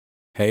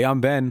Hey,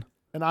 I'm Ben.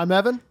 And I'm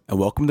Evan. And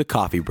welcome to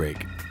Coffee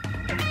Break.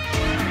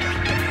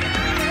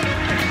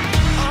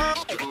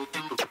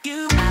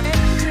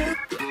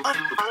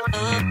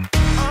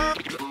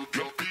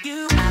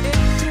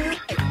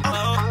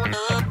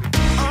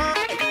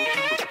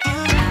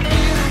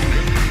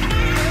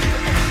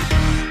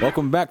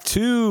 Welcome back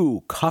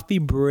to Coffee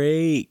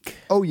Break.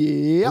 Oh,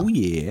 yeah. Oh,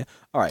 yeah.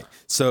 All right.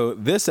 So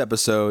this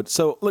episode,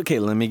 okay,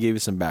 let me give you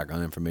some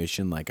background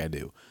information like I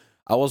do.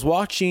 I was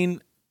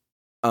watching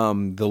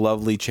the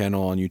lovely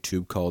channel on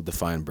YouTube called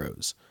Define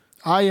Bros.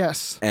 Ah,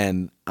 yes.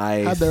 And I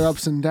had their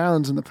ups and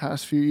downs in the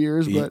past few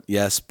years, but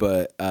yes,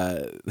 but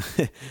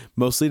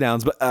mostly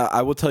downs. But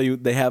I will tell you,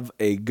 they have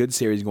a good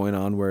series going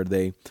on where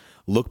they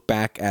look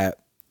back at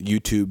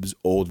YouTube's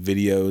old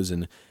videos,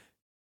 and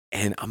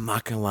I'm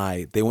not gonna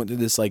lie, they went to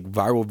this like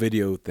viral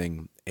video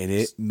thing, and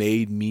it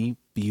made me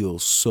feel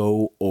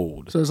so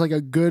old. So it's like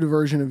a good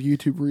version of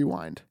YouTube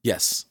Rewind.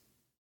 Yes,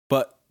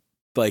 but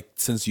like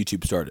since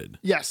YouTube started.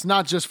 Yes,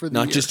 not just for the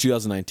not year. just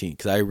 2019,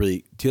 because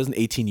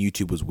 2018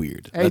 YouTube was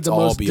weird. Hey, Let's the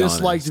all most be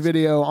disliked honest.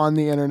 video on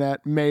the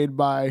internet made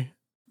by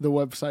the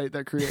website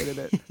that created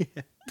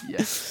it.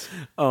 Yes.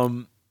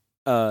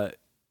 But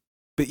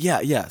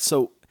yeah.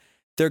 So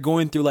they're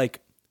going through like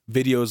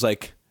videos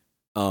like,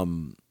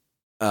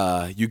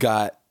 you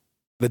got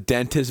the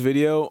dentist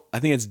video.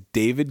 I think it's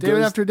David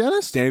After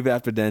Dentist? David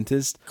After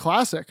Dentist.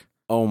 Classic.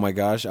 Oh my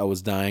gosh, I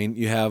was dying.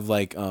 You have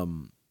like,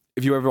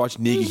 if you ever watched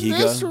Nigahiga.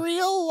 Is this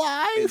real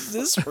life? Is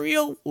this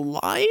real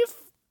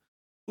life?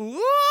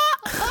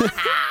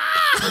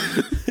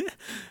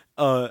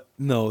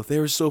 No, they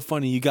were so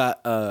funny. You got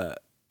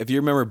if you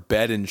remember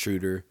Bed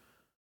Intruder.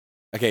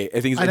 Okay,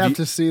 I think I'd have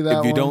to see that.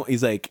 If you one. don't,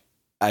 he's like,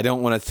 I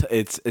don't want to.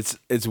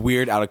 It's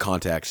weird out of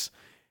context.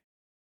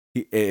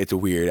 It's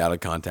weird out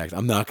of context.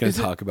 I'm not going to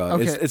talk about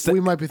it. Okay, we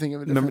might be thinking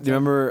of it.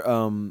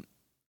 Remember,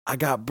 I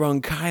got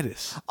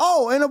bronchitis.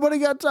 Oh, ain't nobody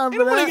got time for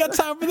that. Ain't nobody got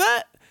time for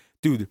that,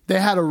 dude. They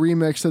had a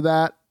remix of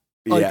that.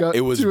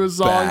 It was to a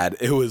song. bad.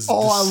 It was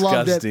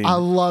disgusting. I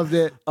loved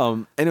it.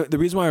 And the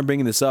reason why I'm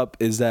bringing this up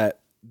is that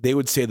they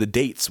would say the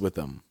dates with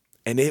them,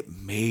 and it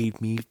made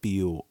me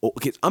feel old.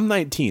 Okay, I'm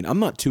 19. I'm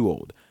not too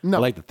old. No. I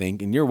like to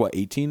think. And you're what,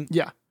 18?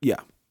 Yeah. Yeah.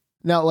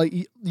 Now, like,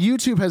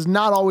 YouTube has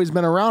not always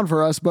been around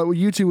for us, but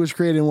YouTube was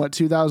created in,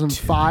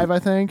 2005, I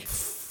think?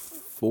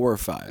 4 or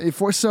 5.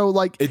 So,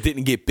 like... It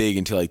didn't get big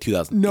until, like,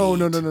 2008. No.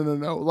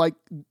 Like,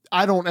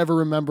 I don't ever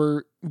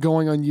remember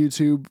going on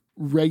YouTube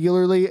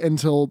regularly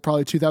until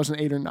probably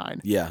 2008 or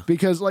 9. Yeah.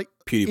 Because, like...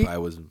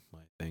 PewDiePie was my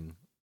thing.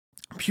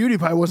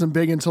 PewDiePie wasn't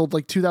big until,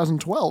 like,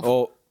 2012.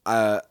 Oh,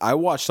 I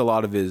watched a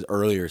lot of his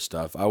earlier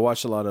stuff. I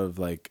watched a lot of,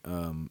 like,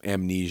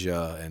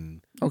 Amnesia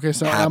and... Okay,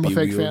 so Happy I'm a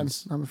fake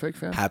Wheels. fan. I'm a fake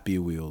fan. Happy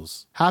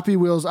Wheels. Happy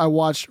Wheels I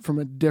watched from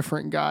a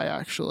different guy,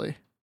 actually.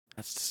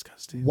 That's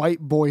disgusting. White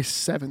Boy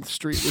 7th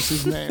Street was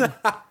his name.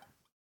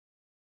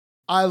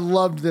 I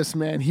loved this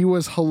man. He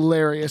was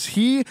hilarious.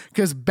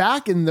 Because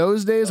back in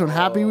those days when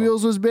Happy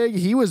Wheels was big,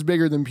 he was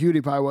bigger than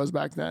PewDiePie was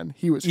back then.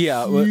 He was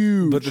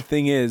huge. But the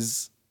thing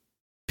is,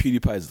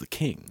 PewDiePie is the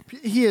king.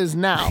 He is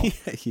now, He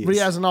is. but he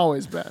hasn't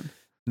always been.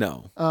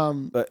 No.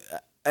 But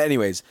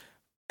anyways,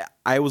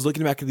 I was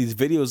looking back at these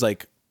videos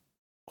like,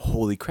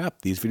 holy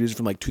crap, these videos are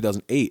from like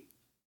 2008.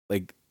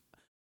 Like,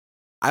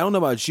 I don't know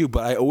about you,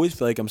 but I always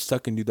feel like I'm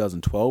stuck in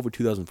 2012 or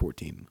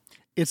 2014.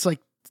 It's like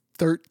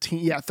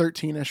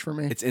 13-ish for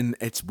me.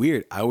 It's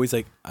weird. I'm always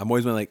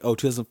been like, oh,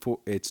 2004,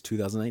 it's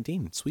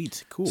 2019.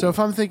 Sweet, cool. So if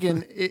I'm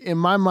thinking in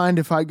my mind,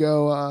 if I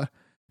go,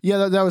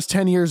 that was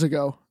 10 years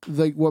ago.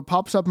 Like what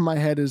pops up in my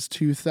head is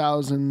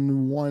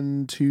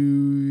 2001,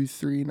 2,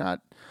 3,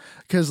 not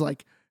because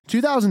like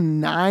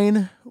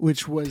 2009,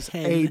 which was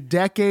 10. a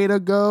decade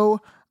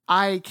ago.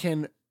 I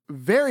can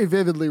very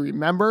vividly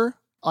remember,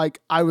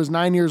 like I was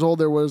 9 years old.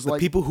 There was like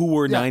people who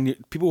were 9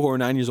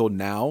 years old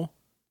now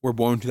were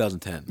born in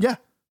 2010. Yeah.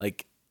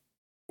 Like,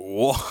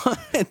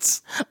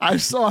 what? I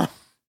saw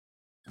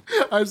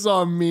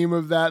a meme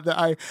of that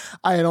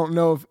I don't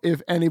know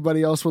if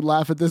anybody else would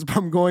laugh at this, but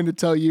I'm going to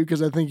tell you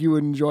because I think you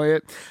would enjoy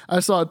it. I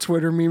saw a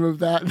Twitter meme of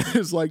that. And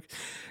it's like,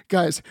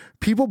 guys,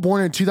 people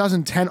born in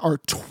 2010 are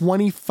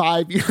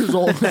 25 years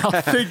old now.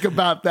 Think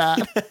about that.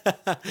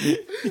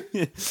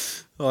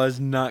 Well, that's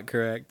not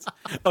correct.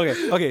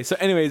 Okay. So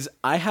anyways,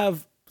 I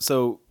found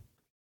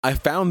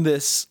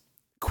this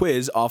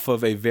quiz off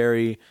of a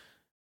very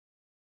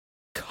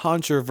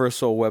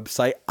controversial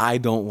website. I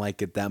don't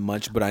like it that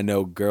much, but I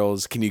know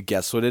girls. Can you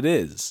guess what it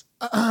is?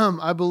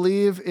 I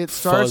believe it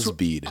starts.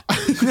 Fuzzbead.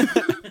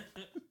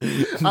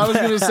 I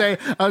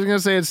was gonna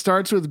say it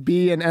starts with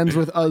B and ends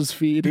with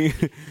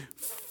Uzzfeed.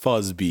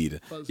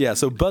 Fuzzbead. Yeah.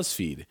 So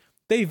BuzzFeed.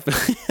 They've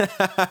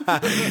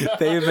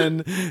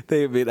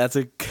that's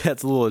a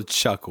little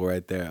chuckle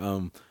right there.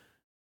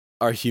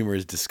 Our humor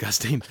is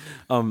disgusting.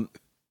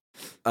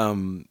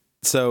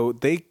 So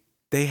they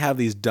have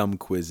these dumb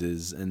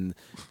quizzes and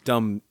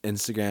dumb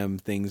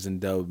Instagram things and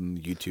dumb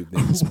YouTube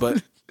things,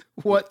 but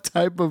what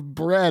type of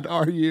bread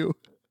are you?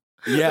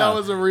 Yeah, that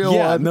was a real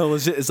one. No,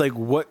 legit. It's like,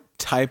 what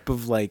type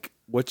of like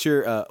What's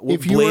your what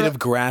If you blade were- of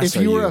grass If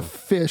are you were you? a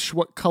fish,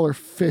 what color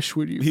fish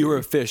would you If be? you were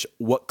a fish,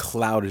 what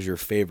cloud is your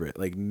favorite?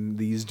 Like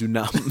these do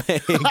not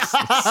make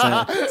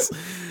sense.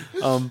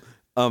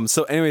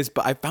 So anyways,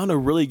 but I found a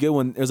really good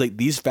one. It was like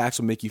these facts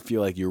will make you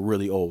feel like you're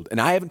really old. And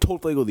I haven't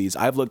told Flagle these.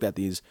 I've looked at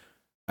these.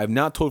 I've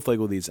not told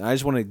Flagle these. And I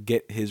just want to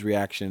get his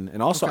reaction.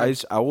 And also Okay.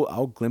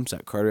 I'll glimpse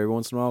at Carter every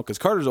once in a while because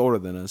Carter's older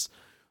than us.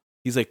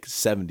 He's like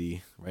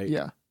 70, right?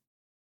 Yeah.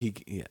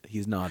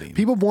 He's nodding.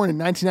 People born in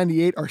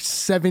 1998 are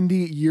 70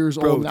 years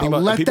Bro, old now. think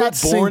about Let people that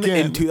born sink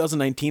in.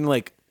 2019,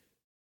 like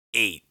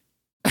 8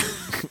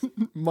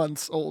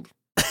 months old.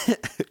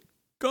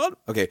 God.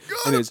 Okay.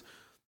 Anyways,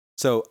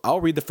 so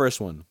I'll read the first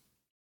one.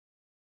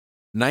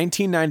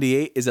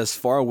 1998 is as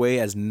far away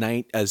as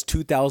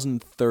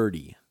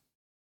 2030.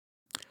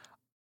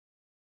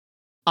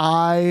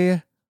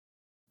 I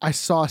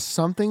saw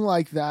something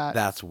like that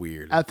That's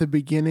weird. at the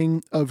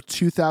beginning of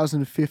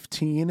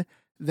 2015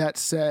 that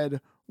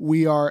said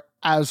we are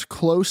as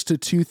close to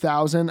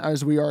 2000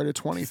 as we are to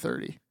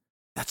 2030.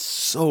 That's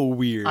so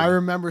weird. I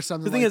remember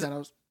something The thing like is, that. I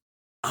was,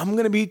 I'm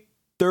gonna be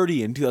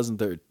 30 in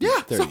 2030. yeah,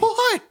 so 30. will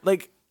I.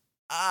 Like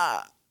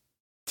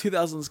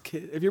 2000s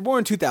kid. If you're born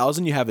in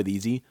 2000, you have it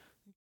easy.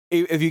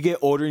 If you get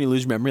older and you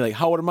lose your memory, like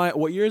how old am I?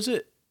 What year is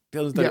it?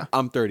 2030. Yeah.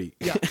 I'm 30.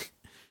 Yeah.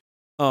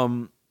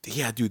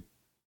 Yeah, dude,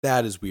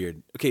 that is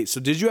weird. Okay, so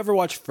did you ever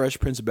watch Fresh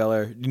Prince of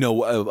Bel-Air? You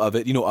know of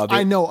it? You know of it?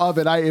 I know of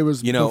it. It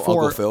was You know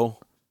before. Uncle Phil?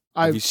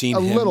 Have you seen a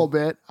him? little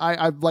bit?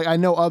 I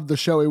know of the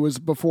show. It was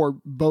before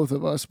both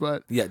of us,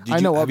 but Yeah.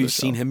 I know have of you the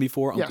seen show. him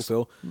before, Uncle Yes.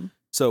 Phil? Mhm.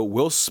 So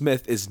Will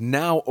Smith is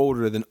now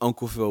older than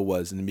Uncle Phil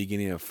was in the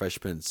beginning of Fresh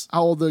Prince.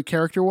 how old the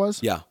character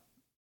was? Yeah.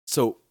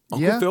 So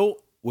Uncle Yeah. Phil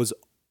was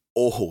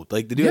old.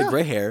 Like the dude Yeah. had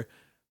gray hair.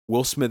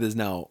 Will Smith is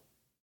now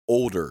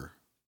older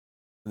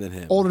than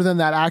him. Older than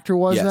that actor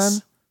was Yes.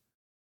 then?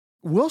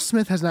 Will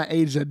Smith has not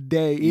aged a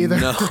day either.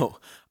 No.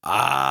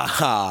 That's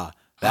hot.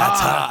 That's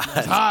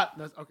hot.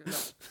 That's, okay,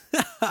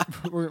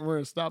 no. we're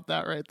going to stop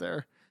that right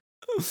there.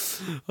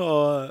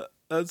 Oh,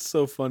 that's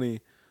so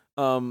funny.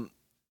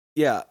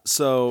 Yeah,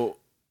 so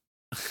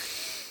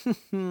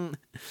all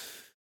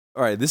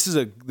right, this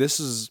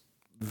is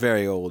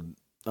very old.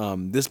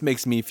 This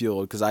makes me feel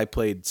old because I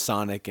played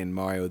Sonic and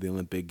Mario at the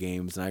Olympic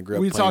Games, and I grew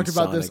up We playing talked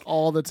about Sonic. this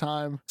all the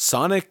time.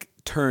 Sonic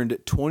turned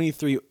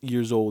 23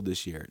 years old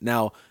this year.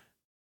 Now,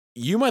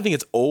 you might think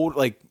it's old,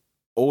 like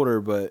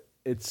older, but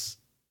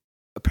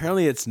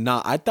apparently it's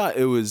not. I thought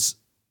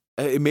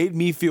it made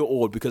me feel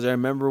old because I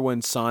remember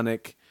when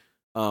Sonic,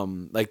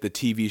 like the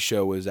TV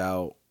show was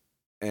out,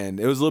 and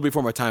it was a little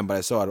before my time,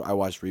 but I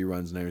watched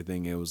reruns and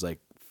everything. It was like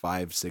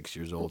 5-6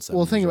 years old. 7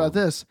 Well, think years about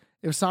old. this.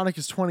 If Sonic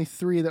is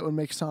 23, that would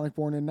make Sonic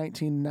born in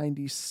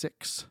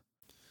 1996.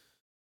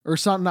 Or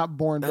not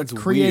born, That's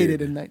but created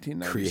weird. in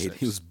 1996.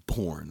 He was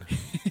born.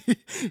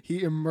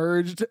 He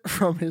emerged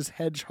from his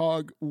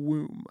hedgehog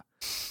womb.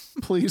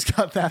 Please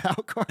cut that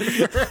out,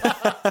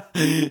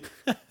 Carter.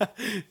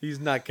 He's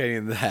not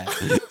getting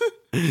that.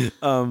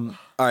 All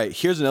right,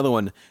 here's another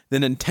one. The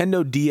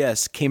Nintendo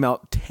DS came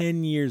out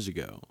 10 years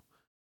ago.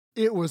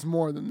 It was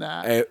more than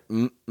that.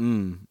 Not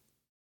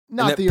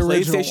Not the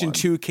original PlayStation one.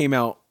 2 came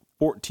out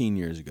 14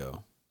 years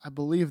ago. I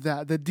believe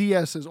that. The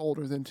DS is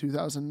older than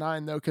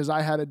 2009, though, because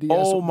I had a DS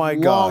Oh my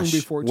long gosh.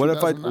 before What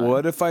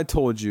 2009. if I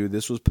told you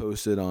this was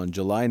posted on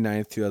July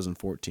 9th,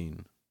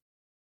 2014?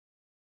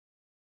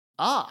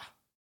 Ah.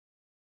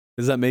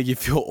 Does that make you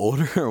feel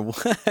older or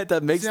what?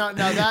 That makes Now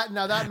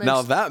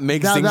that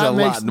makes things a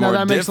lot more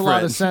that makes a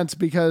lot of different. sense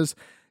because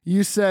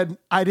you said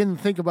I didn't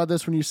think about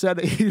this when you said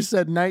it. You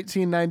said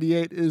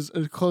 1998 is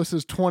as close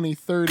as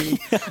 2030.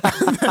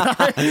 And then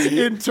I,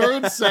 in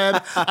turn,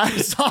 said I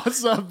saw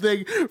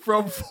something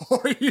from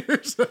 4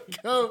 years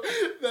ago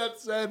that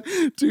said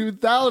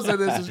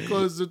 2000 is as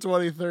close to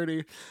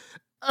 2030.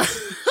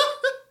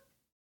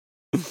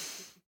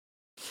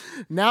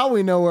 Now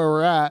we know where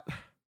we're at.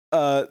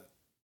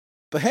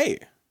 But hey,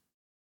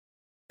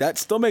 that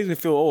still makes me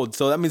feel old.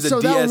 So that means the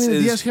So that would DS mean the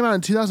is DS came out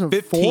in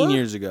 2004. 15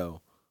 years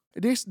ago.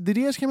 The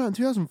DS came out in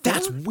 2004.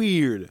 That's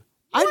weird.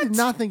 I did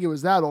not think it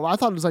was that old. I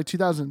thought it was like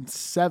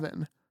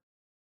 2007.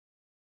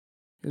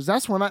 Because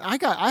that's when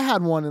I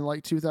had one in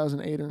like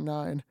 2008 or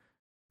 9.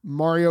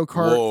 Mario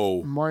Kart,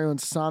 Whoa. Mario and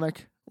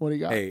Sonic. What do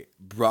you got? Hey,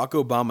 Barack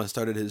Obama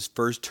started his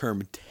first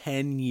term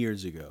 10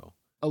 years ago.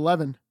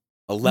 11.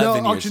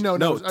 11 no, years. actually,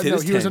 no. it He is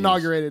was 10 years.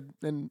 inaugurated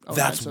in. 09,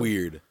 That's so-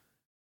 weird.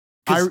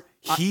 'Cause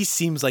I- he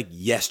seems like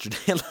yesterday.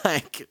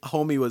 Like,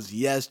 homie was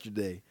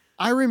yesterday.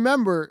 I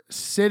remember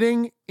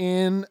sitting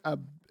in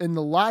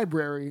the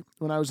library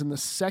when I was in the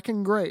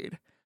 2nd grade,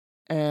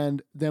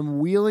 and them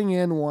wheeling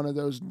in one of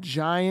those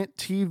giant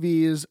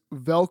TVs,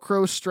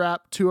 Velcro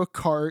strapped to a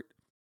cart,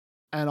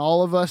 and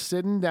all of us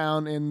sitting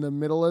down in the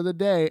middle of the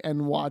day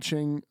and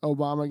watching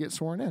Obama get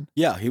sworn in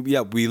Yeah,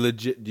 we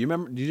legit. Do you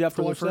remember? Did you have to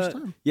for the watch first that?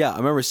 time. Yeah, I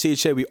remember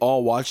CHA. We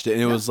all watched it,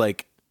 and it was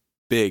like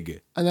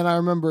big. And then I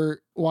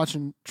remember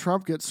watching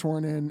Trump get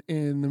sworn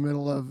in the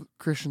middle of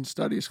Christian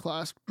studies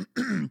class.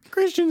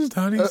 Christian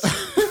studies.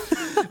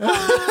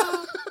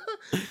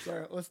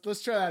 Sorry,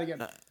 let's try that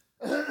again.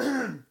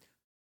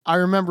 I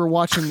remember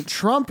watching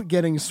Trump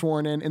getting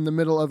sworn in the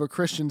middle of a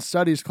Christian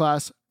studies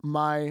class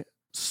my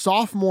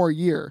sophomore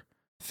year.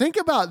 Think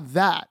about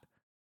that.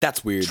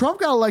 That's weird. Trump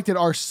got elected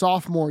our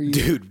sophomore year.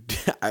 Dude,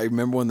 I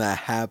remember when that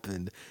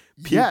happened.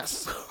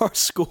 Yes. Our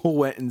school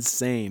went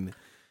insane.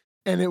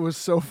 And it was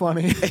so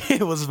funny.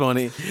 It was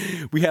funny.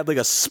 We had like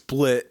a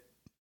split.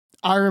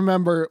 I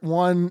remember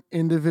one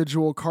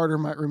individual, Carter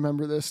might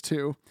remember this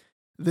too.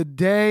 The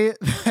day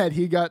that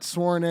he got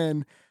sworn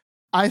in,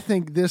 I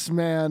think this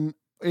man,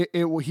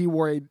 he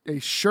wore a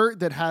shirt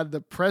that had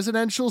the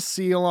presidential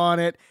seal on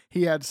it.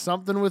 He had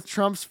something with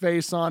Trump's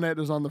face on it. It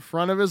was on the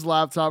front of his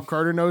laptop.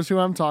 Carter knows who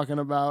I'm talking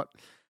about.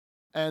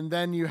 And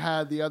then you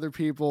had the other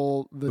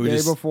people the Who day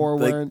just, before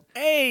like, wearing.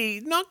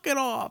 Hey, knock it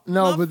off.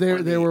 No, Not but they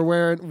funny. were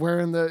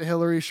wearing the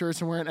Hillary shirts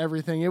and wearing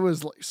everything. It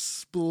was like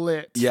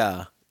split.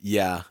 Yeah.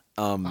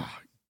 So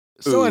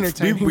oof.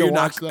 entertaining We're to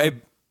watch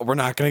them. we're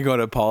not going to go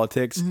to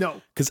politics No,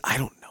 because I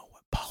don't know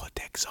what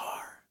politics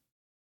are.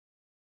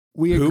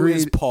 we Who agreed.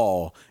 is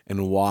Paul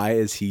and why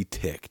is he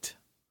ticked?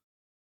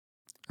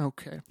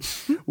 Okay.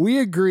 We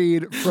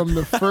agreed from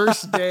the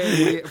first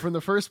day, from the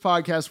first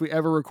podcast we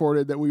ever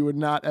recorded, that we would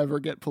not ever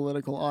get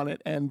political on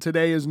it. And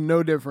today is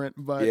no different.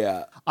 But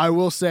Yeah. I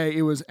will say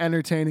it was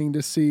entertaining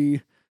to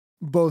see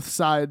both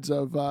sides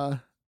of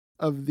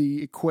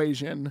the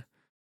equation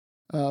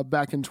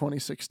back in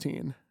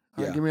 2016.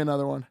 All right, Yeah. give me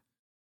another one.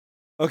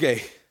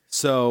 Okay.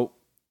 So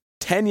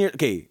 10 years.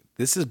 Okay.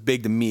 This is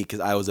big to me because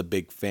I was a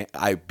big fan.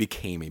 I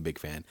became a big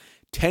fan.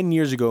 10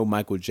 years ago,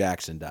 Michael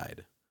Jackson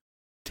died.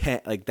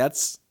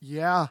 That's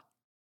Yeah.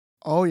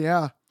 Oh,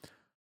 yeah.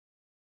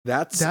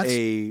 That's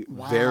a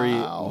wow.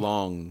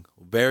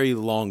 very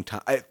long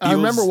time. I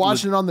remember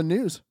watching it on the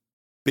news.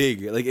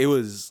 Big. Like it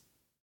was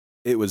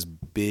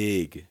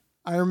big.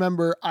 I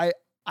remember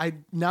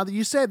now that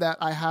you say that,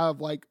 I have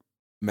like two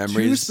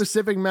Memories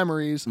specific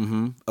memories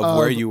of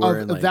where you were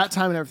of in like, that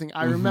time and everything.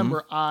 I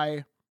remember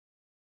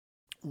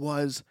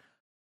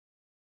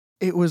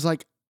it was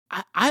like,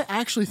 I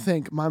actually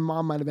think my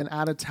mom might have been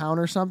out of town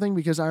or something,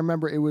 because I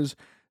remember it was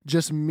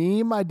just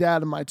me, my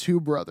dad, and my two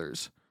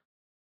brothers.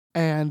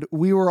 And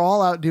we were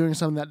all out doing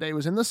something that day. It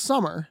was in the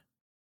summer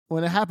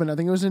when it happened. I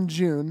think it was in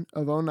June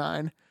of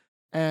 2009.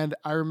 And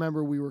I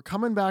remember we were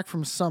coming back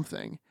from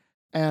something,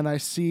 and I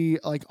see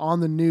like on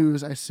the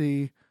news,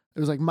 it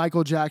was like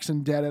Michael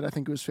Jackson dead at, I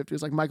think it was 50. It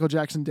was like Michael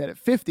Jackson dead at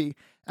 50.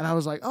 And I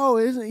was like, oh,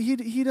 isn't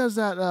he does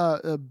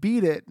that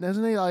Beat It,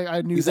 doesn't he? Like,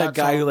 I knew he's that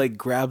guy song who like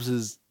grabs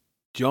his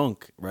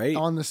junk, right?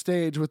 on the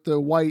stage with the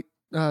white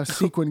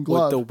sequin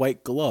glove. With the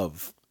white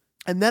glove.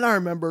 And then I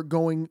remember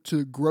going to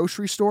the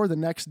grocery store the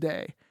next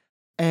day,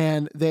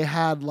 and they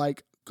had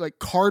like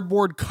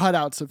cardboard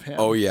cutouts of him.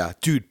 Oh yeah,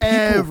 dude! People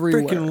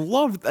Everywhere. freaking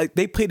loved. Like,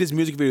 they played his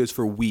music videos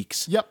for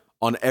weeks. Yep.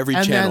 On every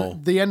And channel.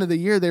 then the end of the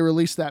year, they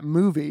released that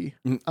movie,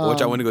 Which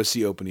I want to go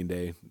see opening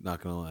day. Not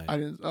gonna lie. I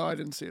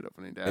didn't see it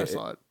opening day. I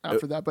saw it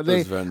after that. But it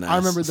was very nice. I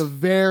remember the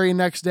very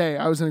next day,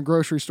 I was in a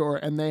grocery store,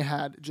 and they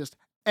had just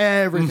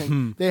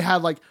everything. They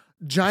had like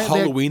giant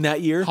Halloween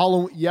that year.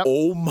 Halloween. Yep.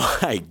 Oh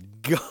my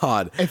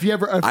god! If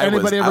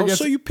anybody ever I'll gets,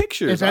 show you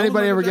pictures. if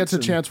anybody ever gets a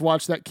chance,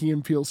 watch that Key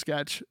and Peele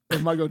sketch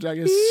of Michael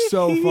Jackson. It's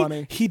so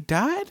funny. He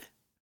died.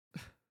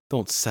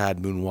 Don't sad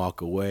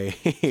moonwalk away.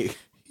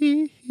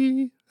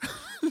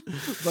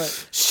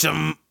 But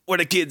where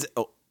the kids?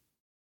 Oh,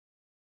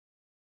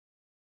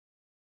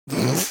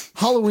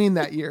 Halloween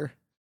that year,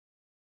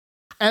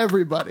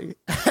 everybody,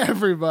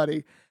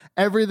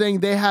 everything.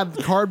 They had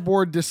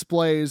cardboard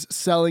displays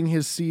selling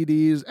his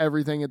CDs,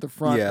 everything at the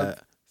front. yeah.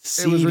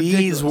 It was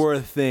ridiculous. CDs were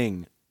a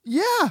thing.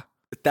 Yeah.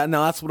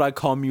 That's what I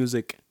call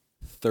music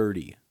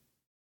 30.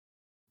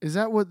 Is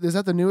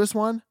that the newest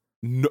one?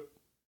 No,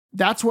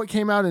 That's what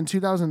came out in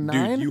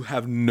 2009? dude, you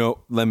have no.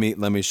 Let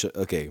me show.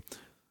 Okay.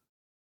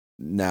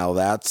 Now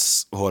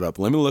hold up.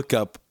 Let me look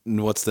up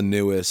what's the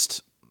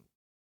newest.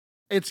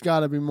 It's got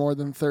to be more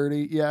than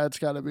 30. Yeah, it's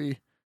got to be.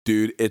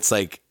 Dude, it's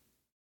like.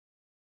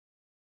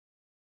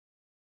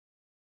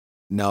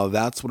 Now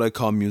that's what I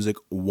call music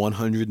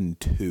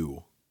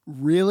 102.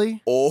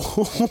 Really?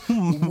 Oh,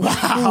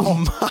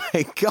 Wow.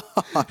 my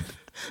God.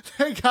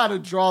 They got to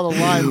draw the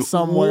line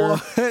somewhere.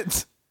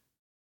 What?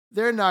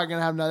 They're not going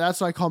to have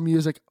that's what I call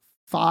music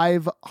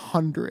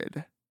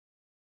 500.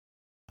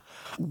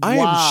 I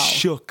Wow. am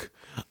shook.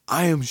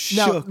 I am Now,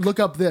 shook. look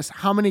up this.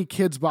 How many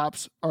Kids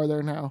Bops are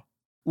there now?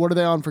 What are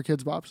they on for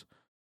Kids Bops?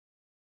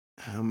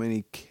 How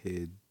many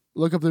kids?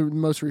 Look up the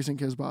most recent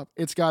Kids Bop.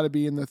 It's got to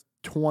be in the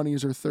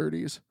 20s or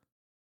 30s.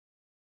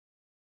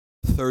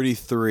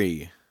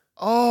 33.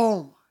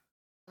 Oh,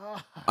 my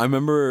God. I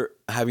remember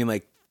having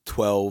like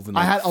 12 and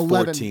like I had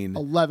 11. 14.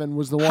 11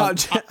 was the one.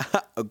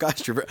 Oh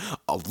gosh, you're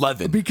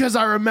 11. Because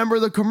I remember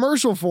the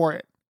commercial for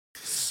it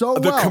so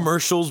The well.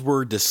 commercials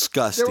were They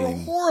disgusting. were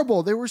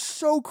horrible. They were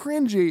so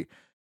cringy.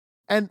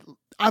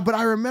 But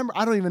I remember,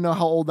 I don't even know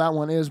how old that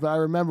one is, but I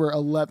remember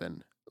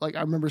 11. Like,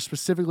 I remember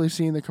specifically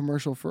seeing the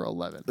commercial for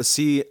 11. Let's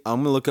see. I'm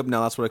going to look up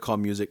now. That's what I call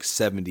music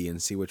 70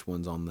 and see which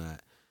one's on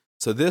that.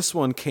 So this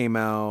one came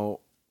out.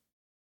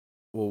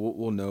 Well,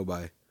 we'll know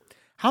by.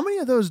 How many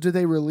of those do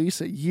they release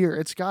a year?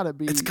 It's got to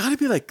be. It's got to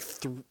be like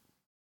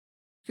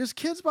Because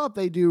Kids Bop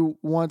they do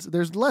once.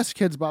 There's less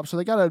Kids Bop, so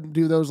they got to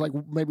do those like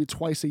maybe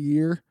twice a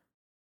year,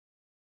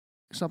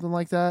 something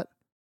like that.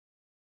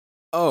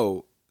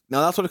 Oh,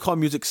 now that's what I call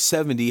music.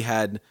 70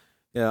 had,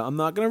 yeah, I'm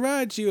not gonna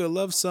write you a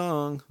love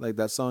song, like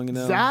that song, you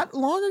know. That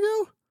long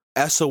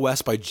ago?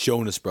 SOS by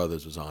Jonas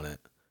Brothers was on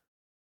it.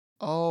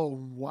 Oh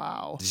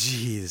wow!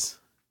 Jeez.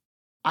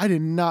 I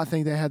did not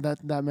think they had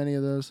that many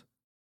of those.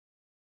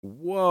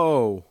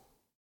 Whoa.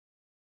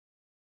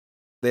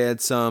 They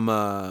had some.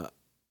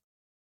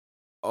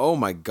 Oh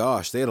my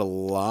gosh, they had a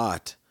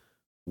lot.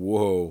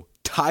 Whoa.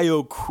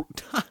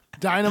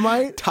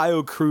 Dynamite?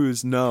 Tayo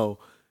Cruz, no,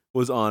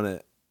 was on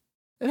it.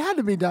 It had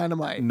to be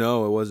Dynamite.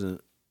 No, it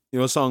wasn't. You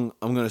know, a song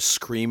I'm gonna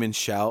scream and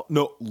shout.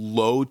 No,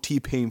 Low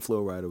T-Pain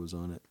Flow Rider was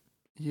on it.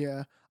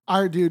 Yeah.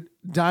 All right, dude.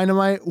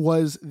 Dynamite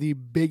was the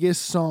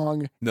biggest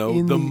song. No,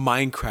 in the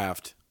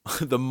Minecraft.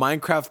 The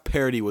Minecraft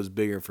parody was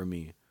bigger for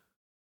me.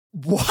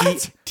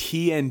 What?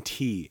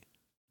 TNT.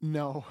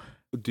 No.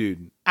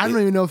 Dude. I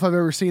don't even know if I've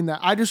ever seen that.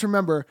 I just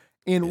remember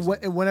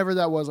whenever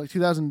that was, like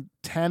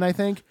 2010, I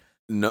think.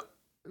 No.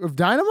 Of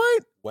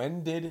Dynamite?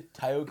 When did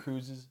Tayo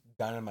Cruz's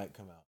Dynamite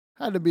come out?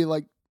 Had to be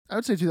like, I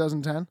would say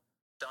 2010.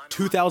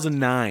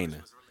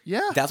 2009.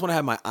 Yeah. That's when I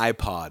had my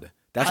iPod.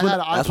 That's I when had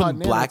an that's iPod when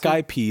Nano, Black too.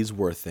 Eyed Peas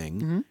were a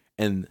thing. Mhm.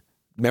 And do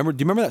you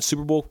remember that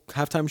Super Bowl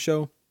halftime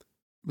show?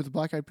 With the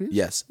Black Eyed Peas?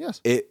 Yes. Yes.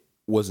 It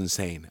was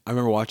insane. I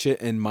remember watching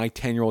it, and my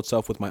 10-year-old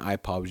self with my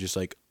iPod was just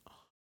like,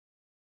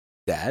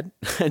 Dad?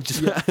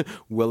 Just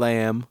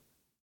Will.i.am,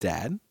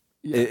 Dad?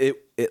 Yeah.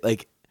 It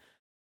like,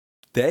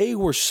 they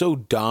were so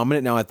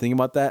dominant. Now I think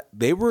about that.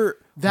 They were,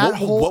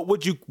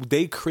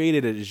 they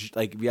created it,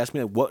 like, if you ask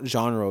me, like, what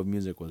genre of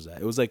music was that?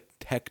 It was like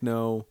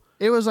techno.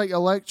 It was like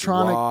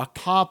electronic rock.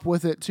 pop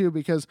with it too,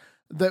 because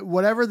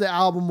whatever the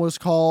album was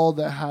called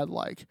that had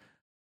like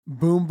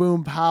Boom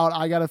Boom Pout,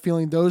 I Got a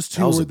Feeling, those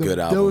two That was were a good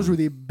album. those were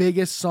the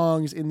biggest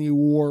songs in the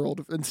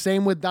world. And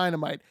same with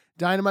Dynamite.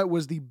 Dynamite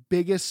was the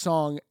biggest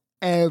song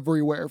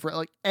everywhere for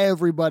like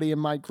everybody in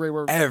my grade,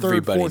 where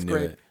Everybody third, fourth knew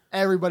grade. it.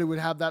 Everybody would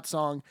have that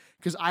song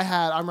because I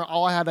had an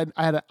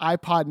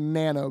iPod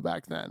Nano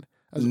back then.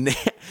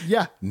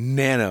 Yeah,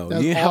 Nano.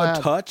 That's You didn't all I have a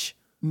had. touch?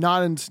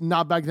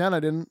 not back then. I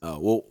didn't. Oh,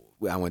 well,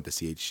 I went to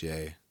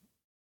CHJ.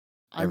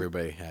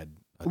 Everybody had.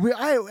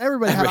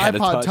 Everybody had a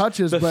iPod touch.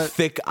 touches, the but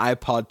thick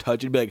iPod touch.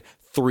 It'd be like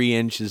 3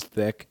 inches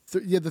thick.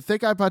 the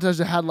thick iPod touch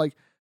that had like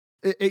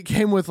it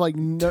came with like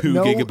 2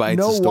 gigabytes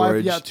of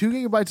storage. 2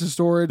 gigabytes of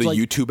storage. The like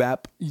YouTube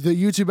app. the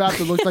YouTube app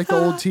that looked like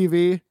the old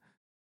TV.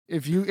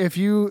 If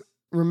you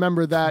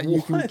remember that,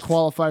 you can What?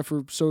 qualify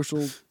for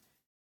social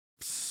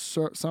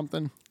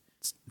something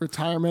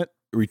retirement.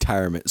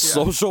 Retirement. Yeah.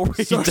 Social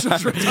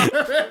retirement.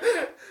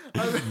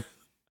 retirement.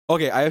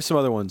 Okay, I have some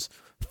other ones.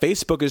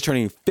 Facebook is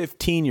turning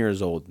 15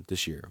 years old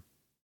this year.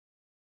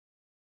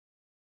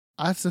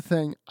 That's the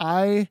thing.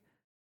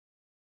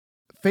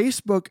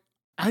 Facebook,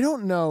 I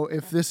don't know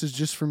if this is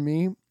just for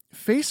me.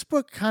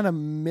 Facebook kind of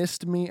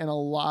missed me and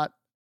like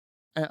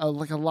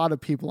a lot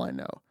of people I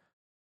know.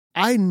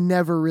 I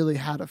never really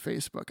had a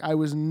Facebook. I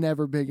was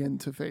never big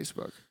into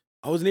Facebook.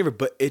 I wasn't either,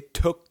 but it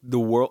took the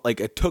world, like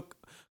it took,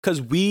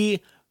 because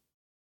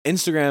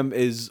Instagram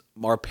is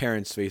our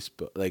parents'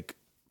 Facebook. Like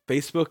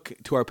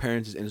Facebook to our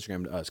parents is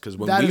Instagram to us. Because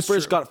when That we is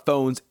first true. got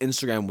phones,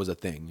 Instagram was a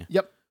thing.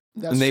 Yep.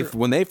 That's true.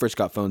 When they first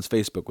got phones,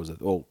 Facebook was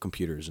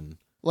computers and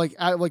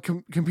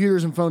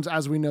computers and phones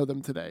as we know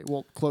them today.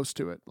 Well, close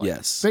to it. Like,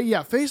 yes. But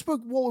yeah, Facebook,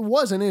 well, it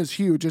was and is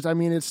huge.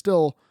 It's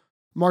still,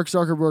 Mark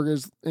Zuckerberg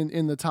is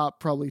in the top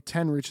probably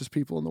 10 richest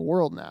people in the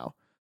world now.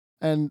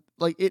 And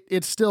like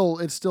it's still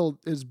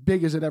as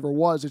big as it ever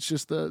was. It's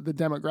just the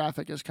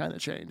demographic has kind of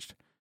changed.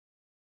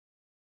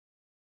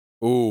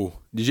 Oh,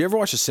 did you ever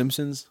watch The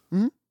Simpsons?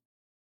 Mhm.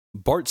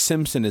 Bart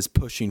Simpson is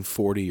pushing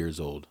 40 years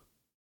old.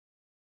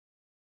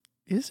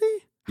 Is he?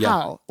 Yeah.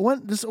 How?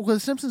 When The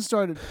Simpsons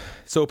started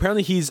So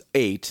apparently he's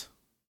 8,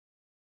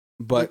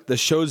 but Like- the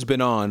show's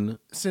been on.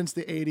 since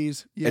the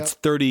 80s. Yeah. It's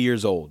 30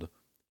 years old.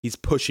 He's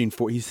pushing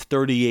he's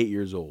 38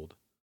 years old.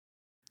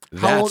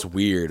 How That's old-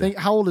 weird.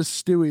 How old is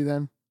Stewie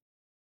then?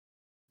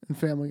 In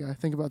Family Guy.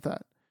 Think about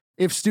that.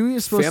 If Stewie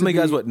is supposed Family to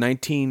be Guy's what,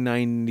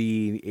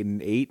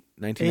 1998,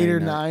 8 or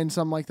 9,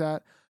 something like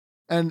that.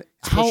 And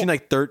He's pushing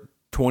like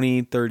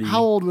 20, 30.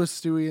 how old was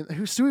Stewie?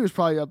 Stewie was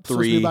probably supposed to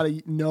be 3. about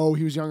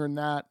he was younger than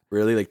that.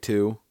 Really, like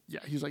 2?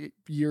 Yeah, he was like a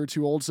year or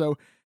 2 old. So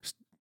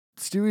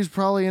Stewie's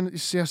probably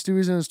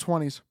Stewie's in his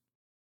 20s.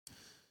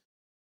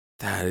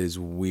 That is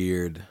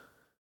weird.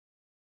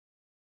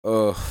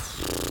 Ugh.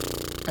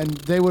 And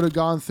they would have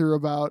gone through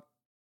about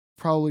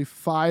probably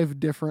 5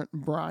 different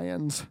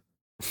Brians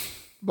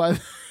by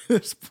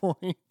this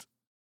point.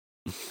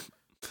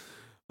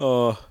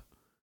 Oh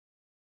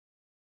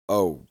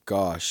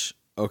gosh.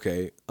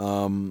 Okay.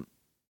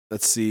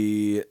 Let's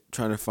see.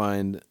 Trying to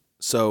find.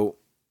 So.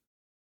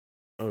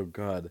 Oh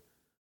God.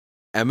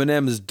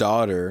 Eminem's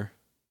daughter.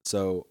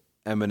 So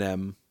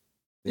Eminem,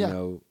 you Yeah.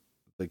 know,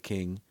 the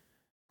king,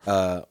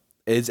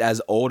 is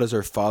as old as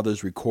her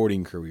father's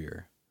recording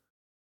career.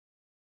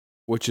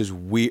 which is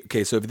weird.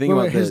 Okay, so if you think Wait,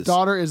 about wait, this, his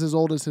daughter is as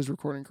old as his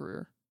recording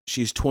career.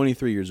 she's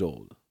 23 years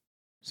old.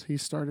 So he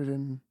started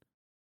in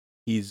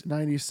He's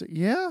 96.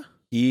 Yeah.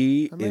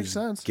 he That makes is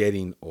sense.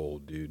 getting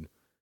old, dude.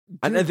 Dude,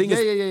 And the thing yeah,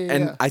 is, yeah.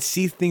 and I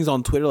see things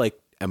on Twitter like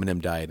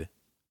Eminem died,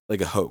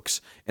 like a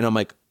hoax, and I'm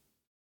like,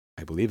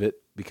 I believe it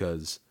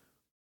because,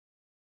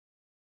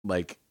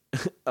 like,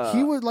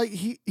 he would like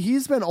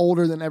he's been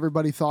older than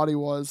everybody thought he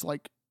was,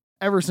 like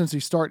ever since he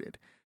started.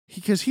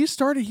 Because he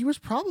started, he was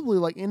probably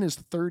like in his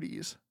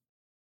 30s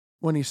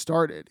when he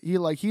started.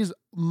 He's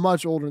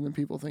much older than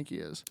people think he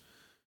is.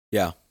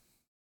 yeah.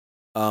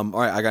 All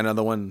right, I got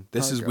another one.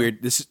 This is Okay.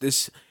 weird.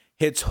 This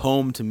hits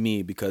home to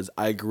me because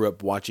I grew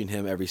up watching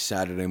him every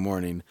Saturday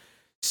morning.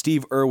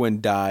 Steve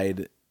Irwin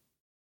died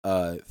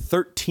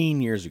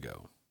 13 years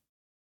ago.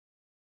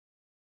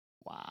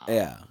 Wow.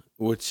 Yeah,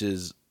 which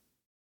is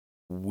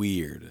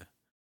weird.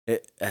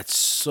 That's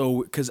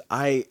so because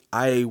I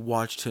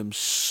watched him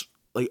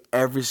like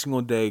every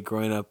single day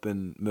growing up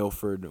in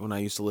Milford when I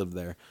used to live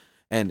there,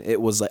 and it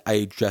was like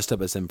I dressed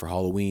up as him for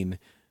Halloween.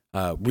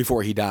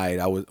 Before he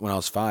died, when I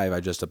was 5, I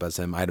dressed up as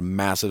him. I had a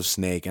massive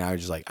snake, and I was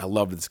just like, I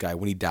loved this guy.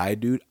 When he died,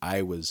 dude,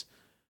 I was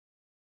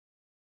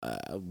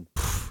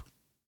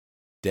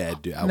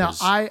dead, dude.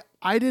 I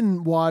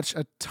didn't watch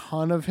a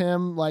ton of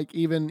him, like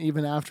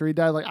even after he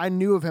died. Like I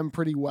knew of him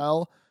pretty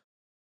well,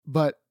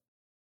 but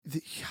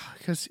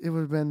because it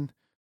would have been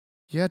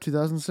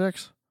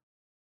 2006,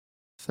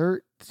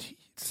 13.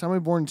 Somebody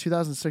born in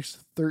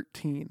 2006,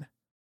 13.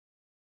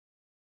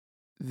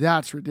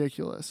 That's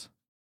ridiculous.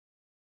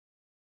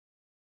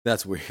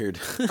 That's weird.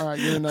 All right,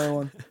 give me another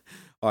one.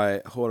 All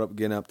right, hold up,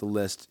 getting up the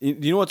list.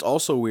 You know what's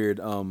also weird?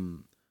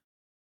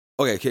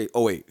 Okay.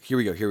 Oh wait, here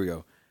we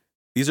go.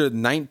 These are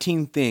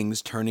 19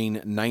 things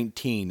turning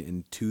 19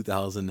 in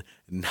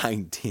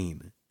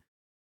 2019.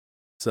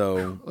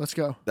 So Let's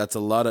go. that's a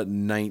lot of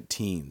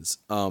 19s.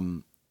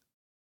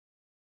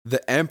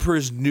 The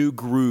Emperor's New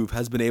Groove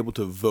has been able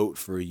to vote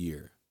for a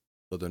year.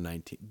 So they're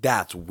 19.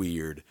 That's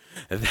weird.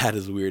 That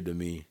is weird to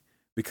me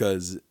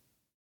because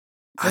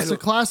It's a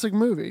classic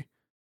movie.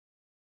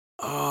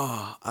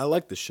 Oh, I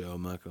like the show.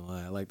 I'm not gonna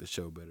lie. I like the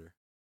show better.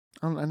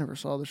 I never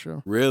saw the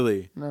show.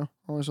 Really? No, I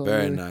only saw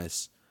Very the movie.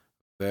 nice.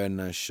 Very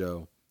nice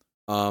show.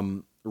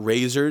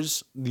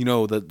 Razors, you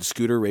know the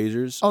scooter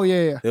Razors. Oh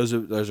yeah. Those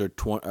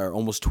are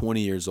almost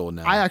 20 years old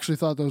now. I actually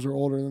thought those were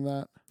older than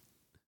that.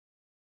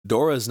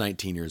 Dora's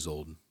 19 years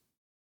old.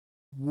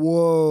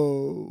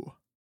 Whoa.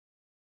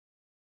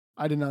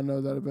 I did not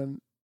know that had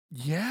been.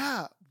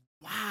 Yeah.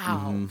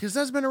 Wow. Mhm. Because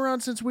that's been around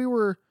since we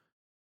were.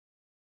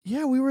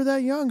 Yeah, we were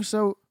that young.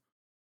 So,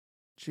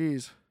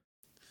 jeez.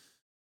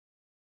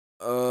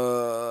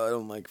 I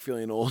don't like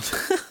feeling old.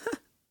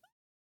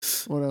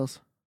 What else?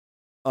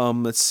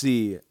 Let's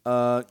see.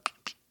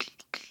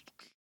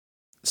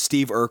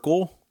 Steve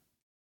Urkel. You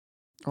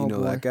Oh, know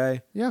boy. that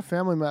guy? Yeah,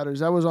 Family Matters.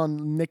 That was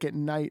on Nick at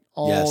Night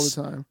all Yes.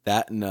 the time.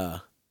 That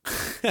and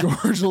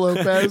George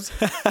Lopez.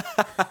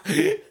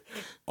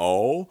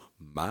 Oh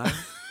my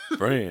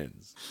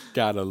friends.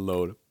 Gotta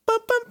load.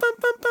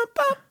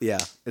 Yeah,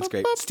 it's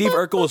great. Steve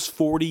Urkel is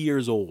 40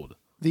 years old.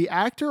 The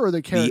actor or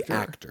the character? The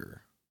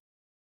actor.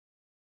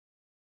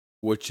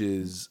 Which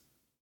is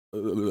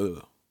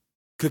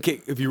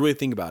okay, if you really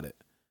think about it.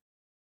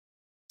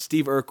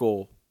 Steve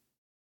Urkel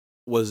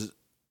was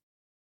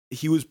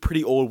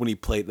pretty old when he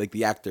played, like,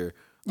 the actor.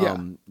 Yeah.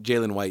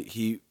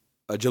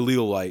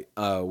 Jaleel White,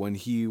 when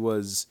he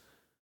was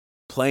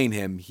playing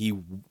him,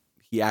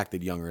 he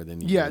acted younger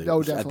than he Yeah, really oh,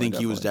 was. I definitely, think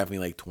he was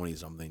definitely like 20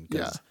 something.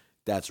 Yeah.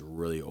 That's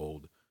really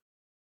old.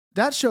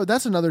 That show,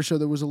 that's another show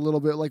that was a little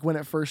bit, like when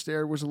it first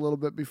aired, was a little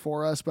bit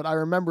before us. But I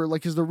remember,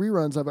 like, because the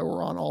reruns of it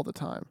were on all the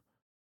time.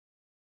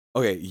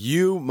 Okay,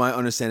 you might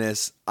understand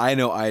this. I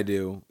know I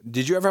do.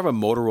 Did you ever have a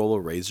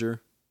Motorola Razr?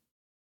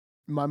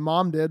 My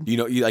mom did. You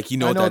know I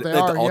know that what they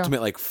like are, the yeah.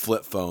 ultimate like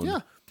flip phone.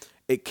 Yeah.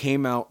 It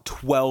came out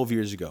 12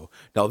 years ago.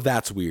 Now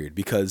that's weird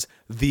because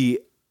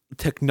the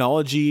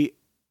technology,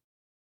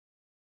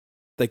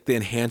 like the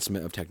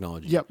enhancement of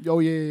technology, Yep. Oh,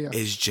 yeah.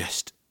 is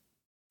just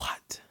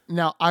what?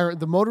 Now,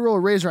 the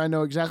Motorola Razr, I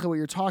know exactly what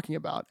you're talking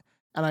about,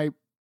 and I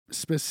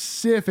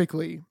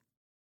specifically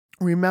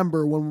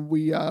remember when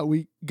we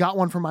got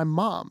one for my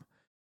mom,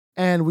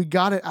 and we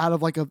got it out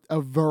of like a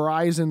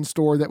Verizon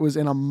store that was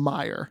in a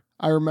Meijer.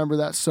 I remember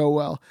that so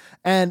well,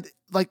 and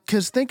like,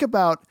 cause think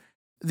about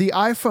the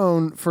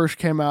iPhone first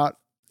came out,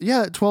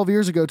 12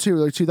 years ago too,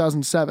 like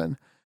 2007,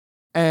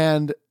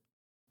 and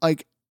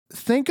like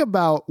think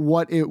about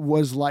what it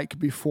was like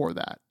before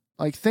that.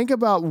 Like, think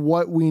about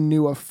what we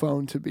knew a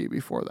phone to be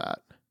before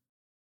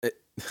that.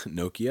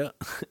 Nokia?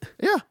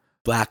 Yeah.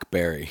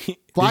 BlackBerry.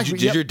 Blackberry,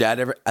 Did your dad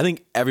ever? I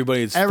think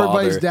everybody's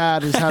Everybody's father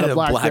dad has had a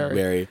BlackBerry.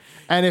 BlackBerry.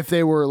 And if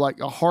they were like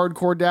a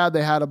hardcore dad,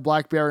 they had a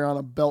BlackBerry on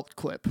a belt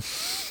clip.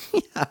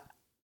 Yeah.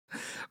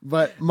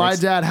 But my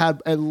dad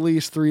had at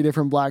least 3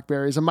 different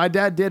BlackBerries. And my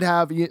dad did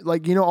have,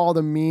 like, all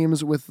the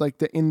memes with like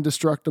the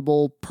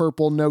indestructible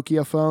purple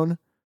Nokia phone?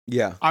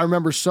 Yeah. I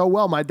remember so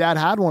well. My dad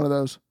had one of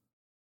those.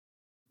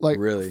 Like,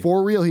 Really?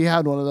 for real, he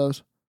had one of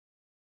those.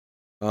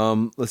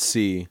 Let's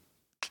see.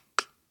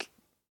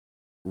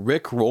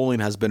 Rick rolling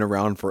has been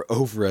around for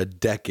over a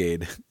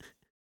decade.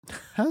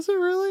 Has it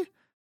really?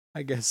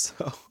 I guess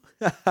so.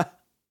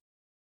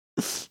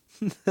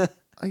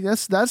 I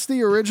guess that's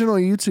the original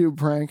YouTube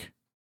prank.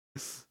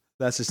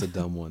 That's just a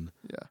dumb one.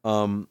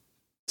 Yeah.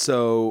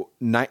 So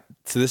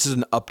this is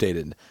an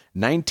updated.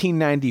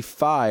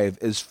 1995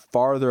 is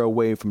farther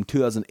away from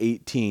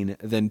 2018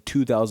 than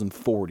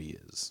 2040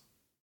 is.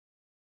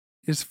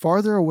 Is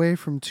farther away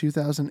from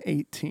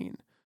 2018.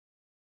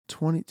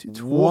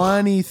 22,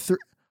 Whoa. 23.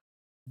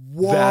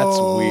 Whoa. That's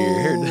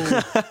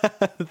weird.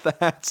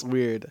 That's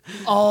weird.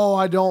 Oh,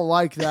 I don't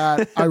like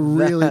that. I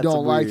really That's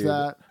don't like weird.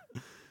 that.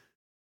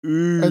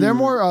 Ooh. Are there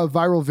more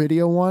viral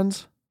video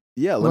ones?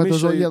 Yeah, let me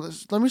show you. Yeah,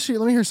 let me see.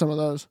 Let me hear some of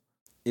those.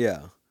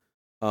 Yeah.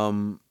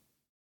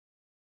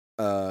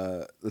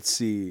 Let's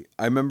see.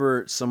 I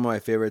remember some of my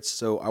favorites.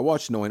 So I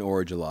watched Knowing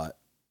Orange a lot.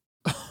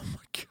 Oh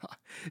my god.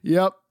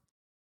 Yep.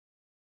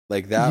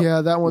 Like that.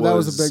 Yeah, that one. That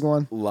was a big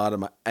one. A lot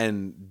of my.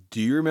 And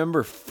do you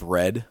remember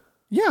Fred?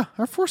 Yeah,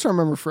 of course I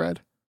remember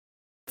Fred.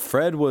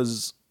 Fred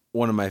was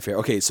one of my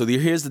favorite. Okay, so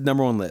here's the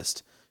number one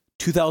list.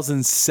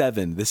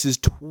 2007. This is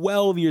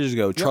 12 years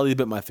ago. Charlie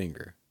bit my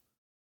finger.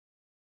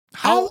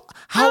 How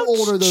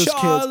old are those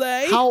Charlie?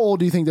 kids? How old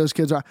do you think those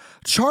kids are?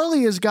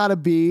 Charlie has got to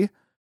be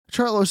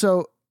Charlie.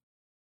 So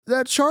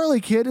that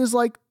Charlie kid is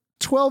like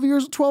 12,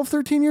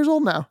 13 years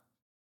old now.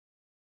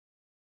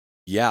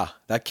 Yeah,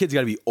 that kid's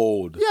got to be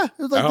old. Yeah,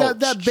 it's like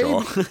that baby.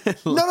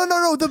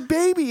 No, the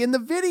baby in the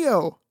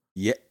video.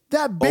 Yeah.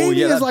 That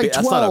baby is like 12.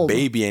 That's not a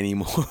baby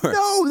anymore.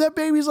 No, that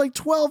baby's like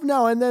 12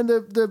 now. And then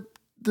the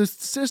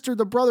sister,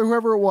 the brother,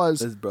 whoever it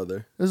was. His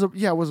brother. It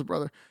was a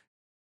brother.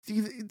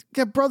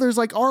 That brother's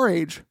like our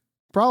age,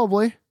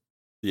 probably.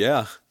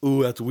 Yeah.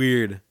 Ooh, that's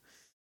weird.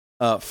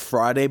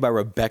 Friday by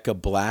Rebecca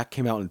Black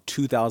came out in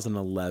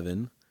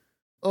 2011.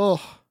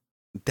 Oh.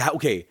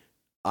 Okay.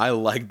 I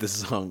like this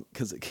song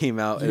because it came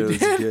out and it was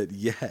good.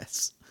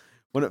 Yes.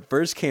 When it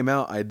first came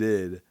out, I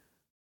did.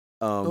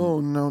 Oh,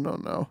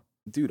 no.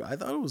 Dude, I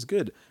thought it was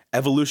good.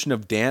 Evolution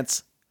of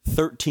Dance,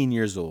 13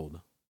 years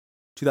old.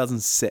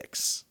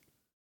 2006.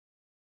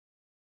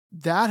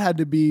 That had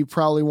to be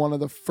probably one of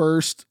the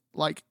first,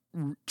 like,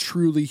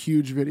 truly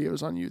huge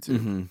videos on YouTube.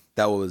 Mm-hmm.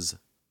 That was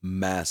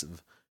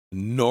massive.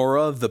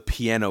 Nora the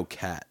Piano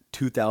Cat,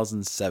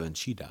 2007.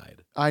 She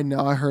died. I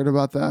know. I heard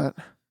about that.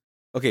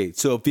 Okay,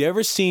 so have you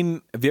ever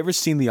seen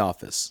The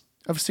Office?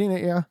 I've seen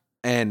it, yeah.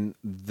 And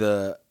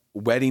the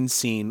wedding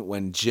scene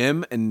when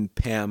Jim and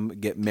Pam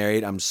get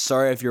married. I'm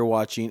sorry if you're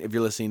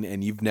listening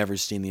and you've never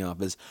seen The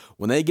Office.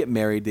 When they get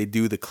married, they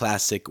do the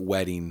classic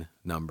wedding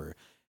number.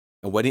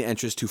 A wedding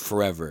entrance to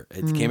Forever.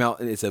 It came out,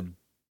 it's a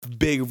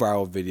big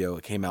viral video.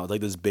 It came out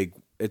like this big,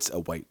 it's a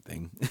white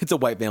thing. It's a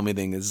white family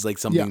thing. It's like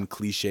something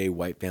cliche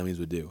white families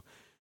would do.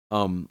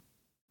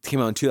 It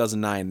came out in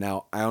 2009.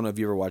 Now, I don't know if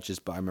you ever watched this,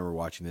 but I remember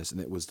watching this and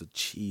it was the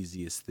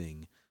cheesiest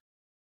thing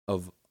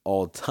of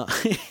all time.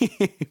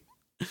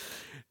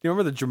 Do you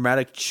remember the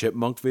Dramatic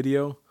Chipmunk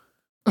video?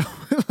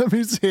 Let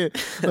me see it.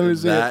 You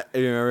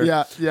remember?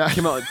 Yeah. It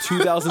came out in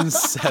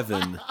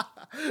 2007.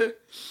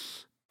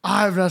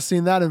 I have not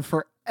seen that in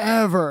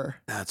forever.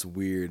 That's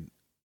weird.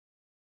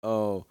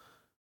 Oh,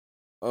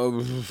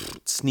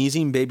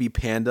 Sneezing Baby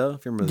Panda.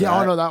 If you remember that. Yeah,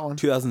 I know that one.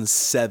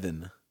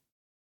 2007.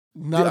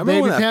 Not a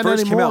baby panda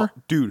anymore. Came out,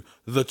 dude,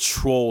 the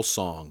Troll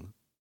song.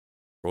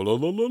 That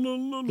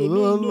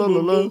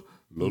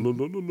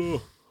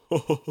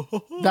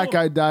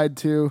guy died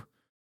too.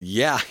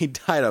 Yeah, he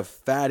died a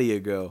fatty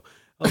ago.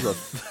 That was a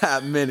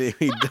fat minute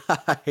he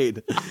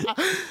died.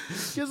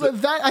 Because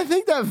I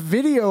think that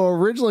video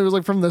originally was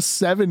like from the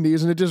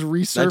 70s and it just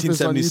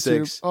resurfaced on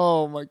YouTube.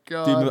 Oh my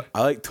god. Dude,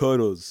 I like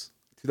Turtles.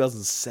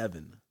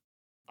 2007.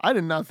 I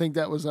did not think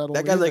that was that old.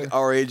 That guy's either. like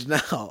our age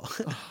now. Oh,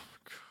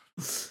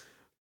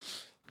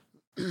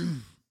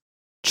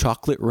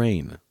 Chocolate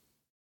Rain.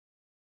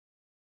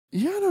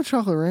 Yeah, I know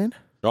Chocolate Rain.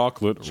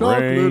 Chocolate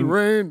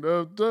Rain.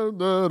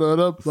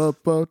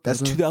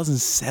 That's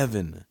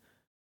 2007.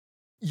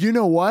 You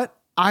know what?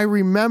 I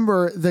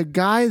remember the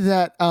guy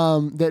that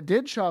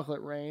did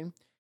Chocolate Rain.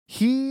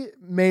 He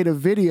made a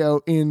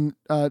video in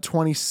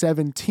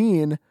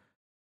 2017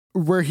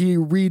 where he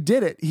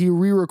redid it. He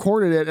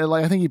re-recorded it, and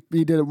like I think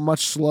he did it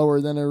much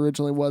slower than it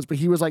originally was. But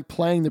he was like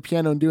playing the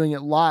piano and doing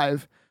it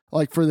live,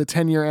 like for the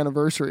 10-year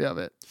anniversary of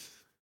it.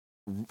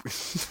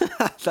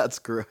 That's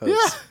gross.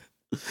 Yeah.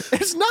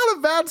 It's not a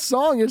bad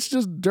song. It's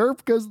just derp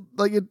because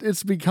like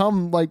it's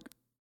become like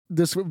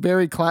this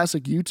very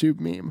classic YouTube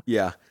meme.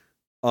 Yeah.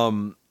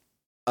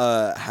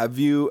 Have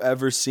you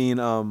ever seen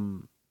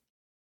Sorry.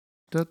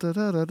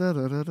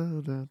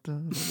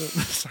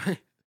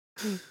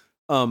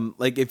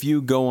 Like if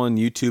you go on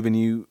YouTube and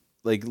you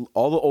like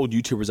all the old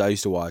YouTubers I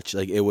used to watch,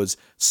 like it was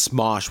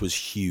Smosh was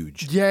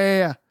huge.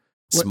 Yeah.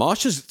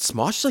 Smosh is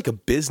like a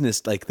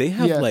business. Like they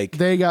have like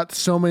they got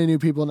so many new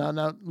people now.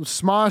 Now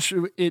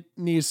Smosh, it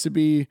needs to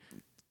be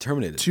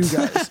terminated. Two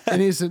guys.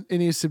 it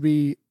needs to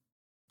be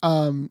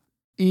Ian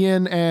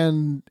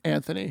and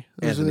Anthony.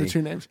 Those are the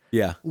two names.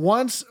 Yeah.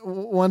 Once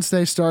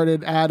they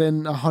started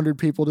adding 100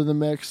 people to the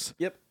mix.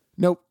 Yep.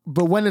 Nope.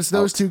 But when it's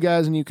those Out. two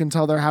guys and you can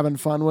tell they're having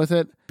fun with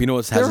it. But you know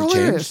what They're hasn't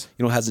hilarious. changed?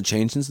 You know what hasn't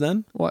changed since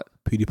then? What?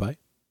 PewDiePie.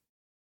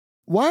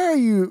 Why are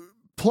you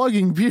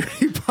plugging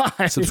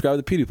PewDiePie?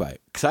 Subscribe to PewDiePie.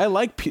 Because I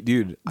like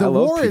dude. I The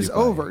love war is PewDiePie.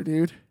 over,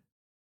 dude.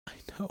 I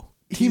know.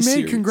 He You made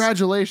serious?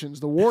 congratulations.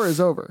 The war is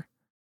over.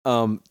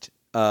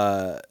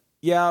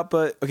 Yeah,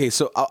 but okay.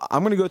 So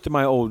I'm gonna go through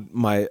my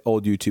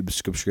old YouTube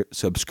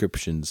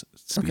subscriptions.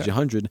 Speech Okay.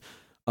 100.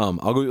 I'll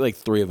go through like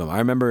 3 of them. I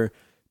remember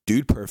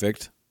Dude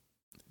Perfect,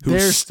 who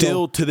They're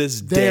still to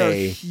this They're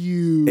day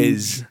huge.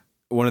 is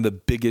one of the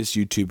biggest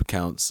YouTube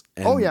accounts.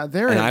 And, Oh, yeah,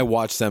 they're and in- I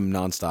watch them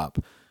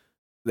nonstop.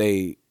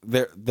 They're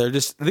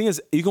just, the thing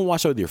is, you can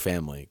watch it with your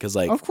family because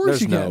like Of course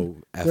there's you no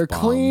can. They're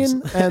F-bombs.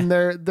 clean and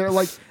they're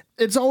like,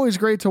 it's always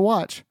great to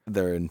watch.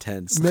 They're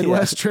intense.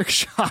 Midwest trick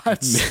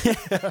shots.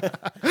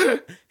 Yeah.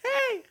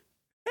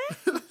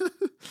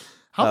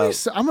 How many?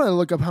 I'm gonna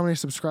look up how many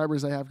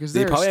subscribers they have because They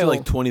they're probably have still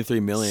like 23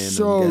 million.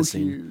 so I'm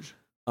guessing. huge.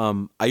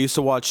 I used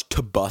to watch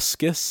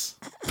Tobuscus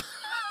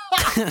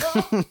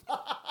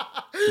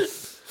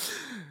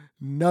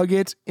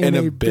Nugget in and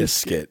a a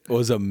biscuit. It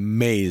was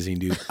amazing,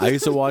 dude. I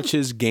used to watch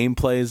his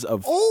gameplays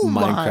of Oh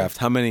my. Minecraft.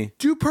 How many?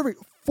 Dude,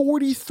 perfect.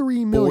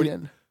 43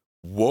 million.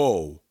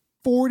 Whoa.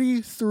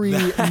 43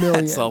 million.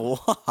 That's a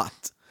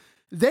lot.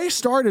 They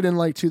started in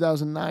like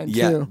 2009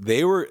 Yeah, too.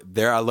 they were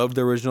there. I loved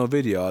the original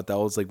video. I thought that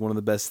was like one of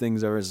the best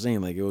things I've ever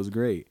seen. Like it was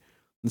great.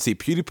 Let's see,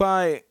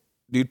 PewDiePie,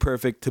 Dude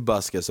Perfect,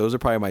 Tobuscus. Those are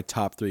probably my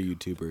top 3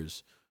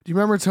 YouTubers. Do you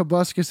remember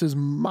Tobuscus's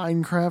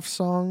Minecraft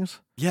songs?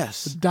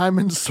 Yes.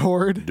 Diamond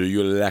Sword. Do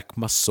you like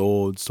my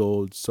sword,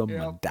 some my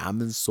Yep.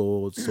 diamond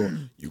sword,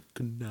 you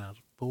can have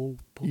my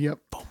Yep.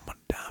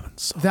 diamond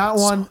sword. That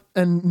one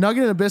and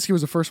Nugget and a Biscuit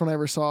was the first one I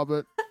ever saw,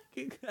 but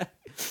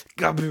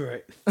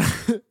Copyright.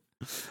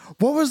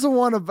 what was the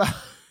one about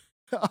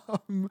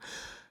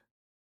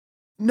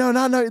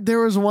No, there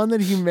was one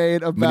that he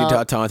made about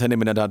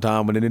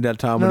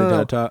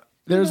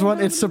there's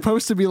one it's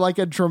supposed to be like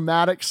a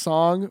dramatic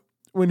song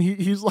when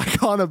he's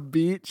like on a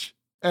beach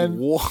and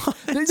What?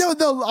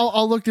 no,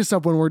 I'll look this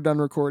up when we're done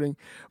recording.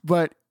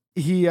 But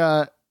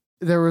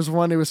there was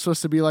one, it was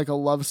supposed to be like a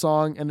love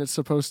song and it's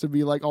supposed to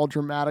be like all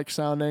dramatic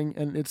sounding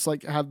and it's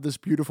like have this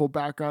beautiful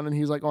background and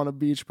he's like on a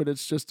beach, but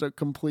it's just a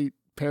complete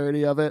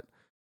parody of it.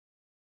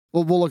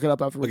 We'll look it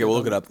up after. Okay, we'll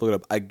look it up. Look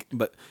it up.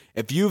 But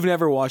if you've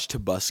never watched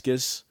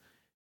Tobuscus,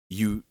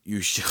 you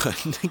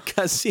should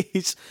because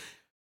he's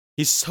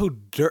so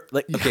derp.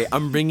 Like, okay,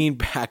 I'm bringing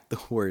back the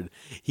word.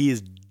 He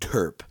is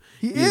derp.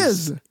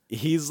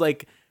 He's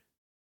like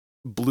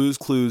Blue's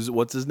Clues.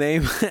 What's his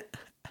name?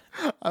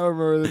 I don't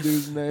remember the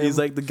dude's name. He's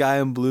like the guy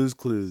in Blue's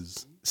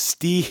Clues.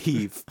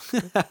 Steve.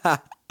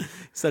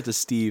 Such a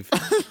Steve.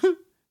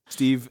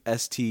 Steve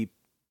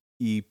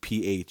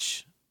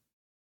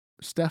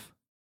Steph.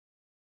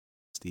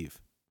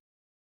 Steve.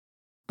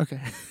 Okay.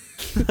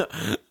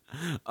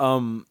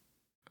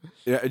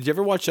 Did you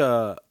ever watch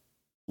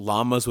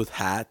Llamas with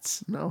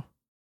Hats? No.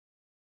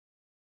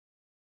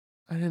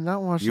 I did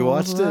not watch. You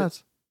watched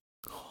it?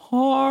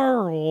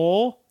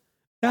 Carl,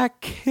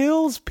 that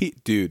kills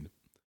Pete. Dude,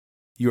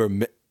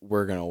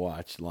 we're gonna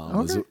watch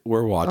Llamas. Okay.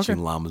 We're watching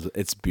Okay. Llamas.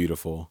 It's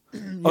beautiful.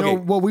 You Okay. know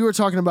what we were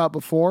talking about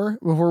before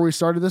we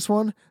started this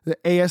one? The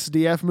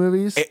ASDF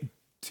movies.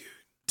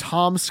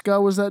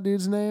 Tomska was that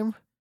dude's name?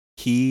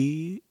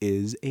 He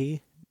is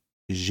a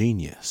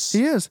genius.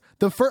 He is.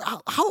 The first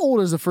how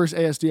old is the first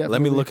ASDF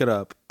Let me movie? look it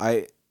up.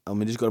 Let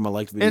me just go to my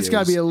liked videos. It's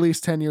got to be at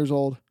least 10 years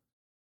old.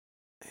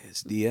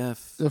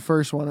 SDF. The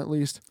first one at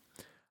least.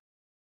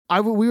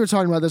 We were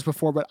talking about this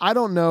before, but I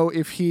don't know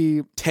if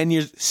he 10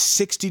 years,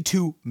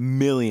 62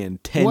 million.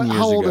 10 years ago.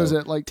 how old is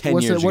it? Like 10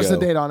 what's years what's the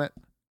ago. date on it?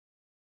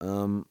 We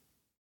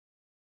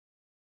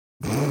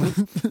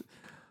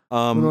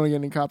don't want to get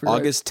any copyright.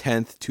 August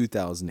 10th,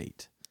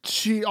 2008.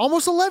 Gee,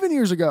 almost 11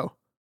 years ago.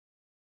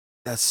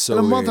 That's so In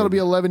a month weird. it'll be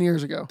 11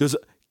 years ago.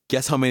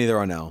 Guess how many there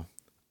are now?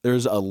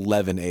 There's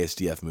 11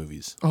 ASDF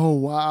movies. Oh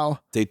wow.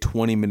 It's a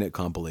 20-minute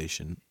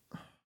compilation.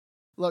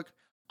 Look,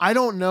 I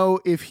don't know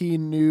if he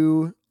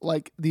knew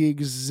like the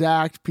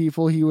exact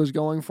people he was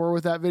going for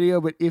with that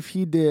video, but if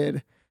he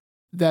did,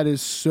 that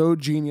is so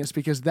genius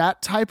because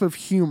that type of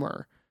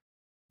humor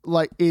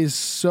like is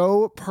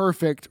so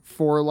perfect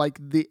for like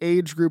the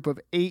age group of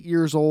 8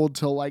 years old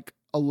to like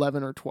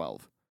 11 or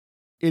 12.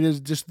 It is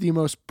just the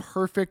most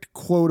perfect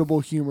quotable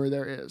humor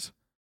there is.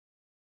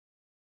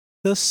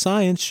 The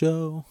Science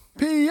Show.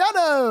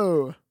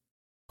 Piano.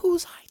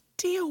 Whose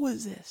idea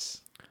was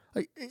this?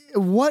 Like,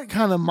 what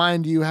kind of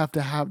mind do you have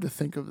to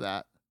think of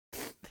that?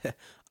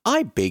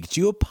 I baked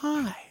you a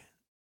pie.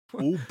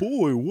 Oh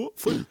boy, what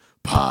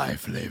Pie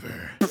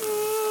flavor.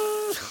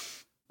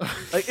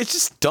 Like, it's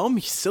just dumb,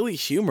 silly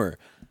humor.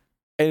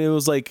 And it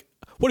was like,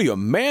 what are you, a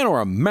man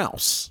or a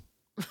mouse?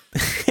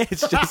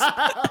 it's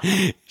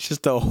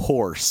just a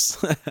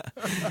horse.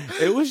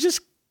 It was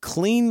just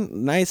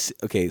clean, nice.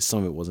 Okay, some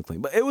of it wasn't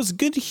clean, but it was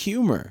good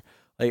humor.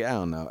 Like, I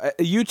don't know.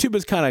 YouTube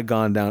has kind of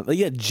gone down. Like,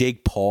 yeah,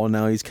 Jake Paul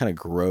now, he's kind of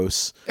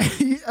gross.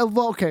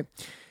 Well, okay.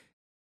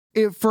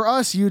 For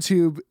us,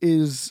 YouTube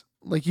is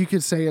like you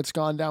could say it's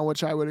gone down,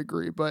 which I would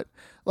agree, but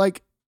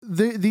like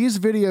these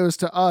videos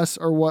to us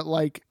are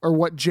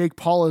what Jake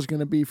Paul is going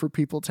to be for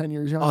people 10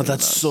 years younger. Oh,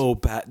 that's so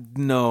bad.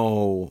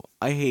 No,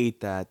 I hate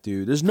that,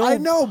 dude. There's no. I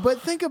know,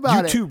 but think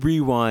about it. YouTube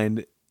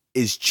Rewind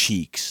is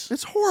cheeks.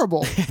 It's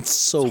horrible. It's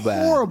so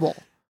bad. Horrible.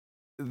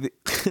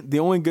 The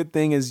only good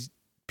thing is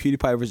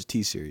PewDiePie versus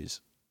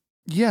T-Series.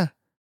 Yeah.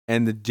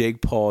 And the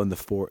Jake Paul and the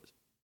Fort.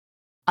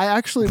 I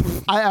actually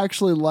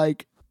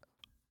like.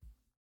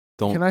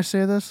 Don't. Can I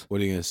say this? What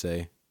are you gonna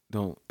say?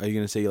 Don't. Are you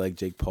gonna say you like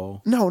Jake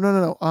Paul? No.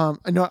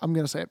 I know I'm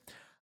gonna say it.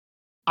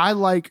 I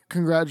like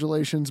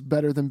Congratulations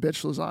better than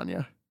Bitch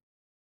Lasagna.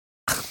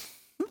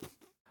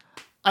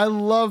 I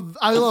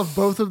love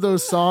both of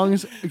those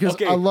songs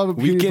because I love what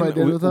PewDiePie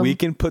did with them. We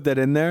can put that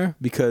in there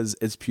because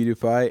it's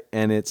PewDiePie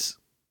and it's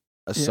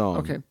a song.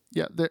 Okay.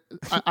 Yeah.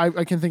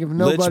 I can think of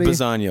nobody. Lich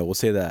Lasagna. We'll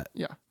say that.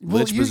 Yeah.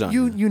 Well,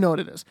 you know what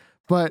it is,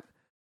 but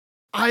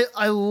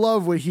I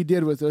love what he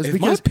did with those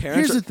because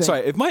here's the thing.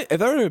 Sorry, if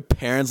there are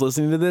parents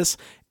listening to this,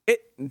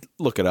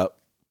 look it up.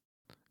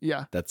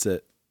 Yeah. That's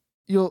it.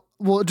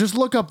 Just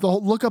look up a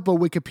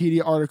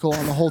Wikipedia article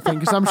on the whole thing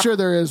because I'm sure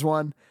there is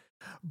one.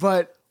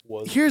 But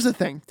here's the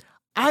thing.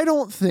 I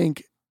don't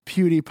think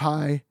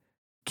PewDiePie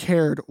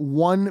cared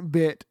one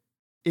bit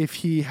if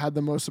he had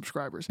the most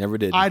subscribers. Never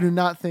did. I do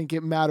not think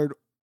it mattered.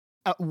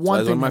 One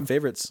of my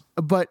favorites.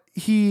 But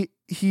he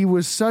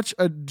was such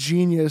a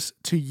genius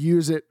to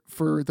use it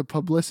for the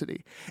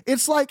publicity.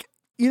 It's like,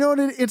 you know what?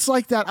 It's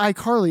like that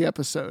iCarly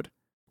episode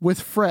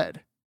with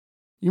Fred.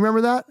 You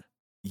remember that?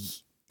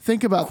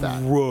 Think about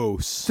that.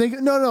 Gross.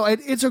 No.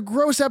 It's a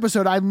gross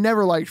episode. I've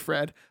never liked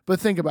Fred, but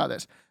think about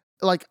this.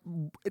 Like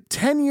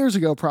 10 years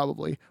ago,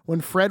 probably, when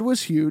Fred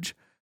was huge,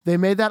 they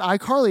made that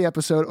iCarly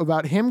episode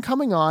about him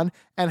coming on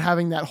and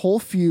having that whole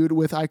feud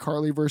with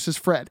iCarly versus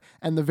Fred.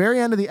 And the very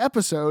end of the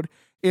episode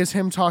is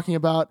him talking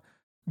about,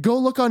 go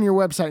look on your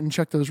website and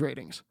check those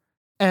ratings.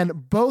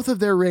 And both of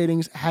their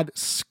ratings had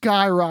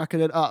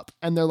skyrocketed up.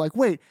 And they're like,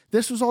 wait,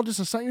 this was all just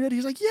a stunt you did?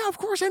 He's like, yeah, of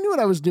course I knew what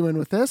I was doing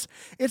with this.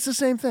 It's the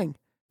same thing.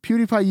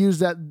 PewDiePie used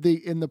that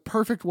in the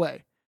perfect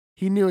way.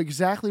 He knew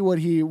exactly what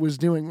he was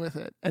doing with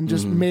it and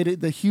just made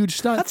it the huge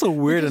stunt. That's a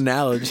weird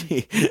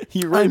analogy.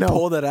 You really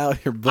pulled that out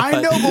of your butt.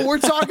 I know, but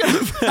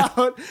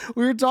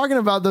we were talking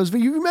about those.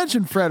 You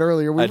mentioned Fred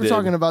earlier. We were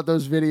talking about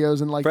those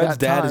videos and like Fred's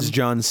that time. dad is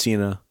John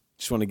Cena.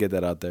 Just want to get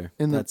that out there.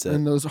 That's it.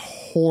 In those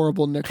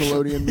horrible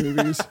Nickelodeon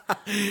movies.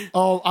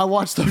 Oh, I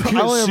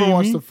only ever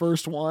watched the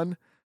first one.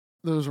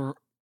 Those were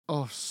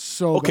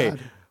so bad.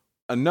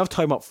 Enough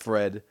talking about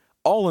Fred.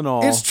 All in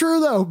all, it's true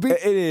though.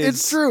 It is.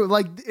 It's true.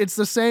 Like it's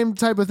the same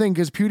type of thing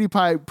because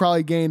PewDiePie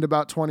probably gained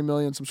about 20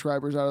 million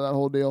subscribers out of that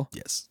whole deal.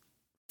 Yes,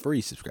 free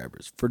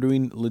subscribers for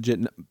doing legit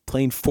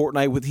playing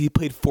Fortnite He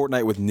played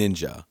Fortnite with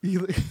Ninja.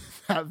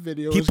 That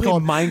video. He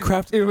played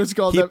Minecraft. It was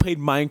called. He played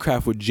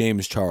Minecraft with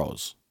James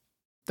Charles.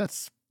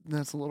 That's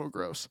a little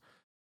gross.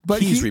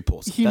 But he's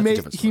repulsed. He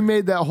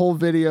made that whole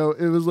video.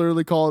 It was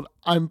literally called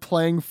 "I'm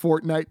playing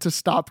Fortnite to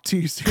stop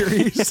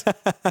T-Series."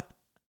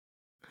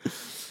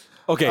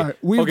 Okay, right,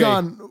 we've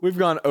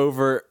gone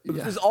over.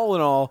 Because all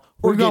in all,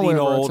 we're getting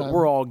old.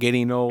 We're all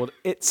getting old.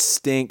 It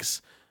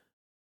stinks.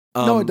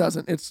 No, it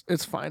doesn't.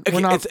 It's fine. Okay,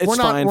 we're not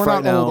fine we're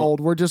right not now. old.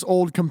 We're just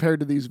old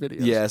compared to these videos.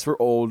 Yes, we're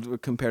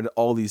old compared to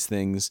all these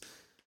things.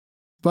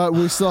 But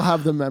we still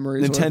have the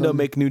memories. Nintendo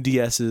make new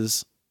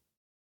DSs.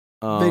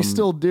 They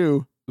still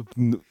do.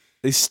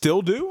 They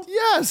still do?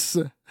 Yes.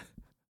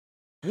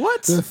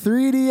 What? The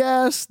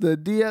 3DS, the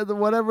DS,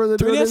 whatever the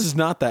 3DS is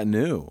not that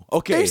new.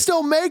 Okay. They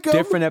still make them.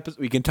 Different episodes.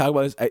 We can talk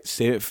about this.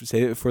 Save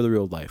it for the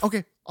real life.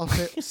 Okay. I'll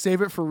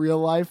save it for real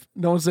life.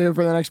 Don't save it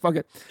for the next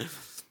bucket.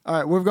 All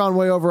right. We've gone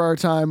way over our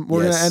time.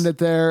 We're going to end it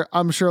there.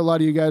 I'm sure a lot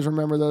of you guys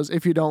remember those.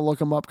 If you don't, look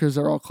them up because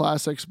they're all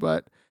classics.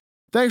 But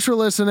thanks for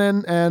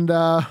listening. And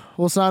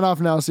we'll sign off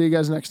now. See you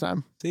guys next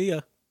time. See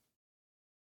ya.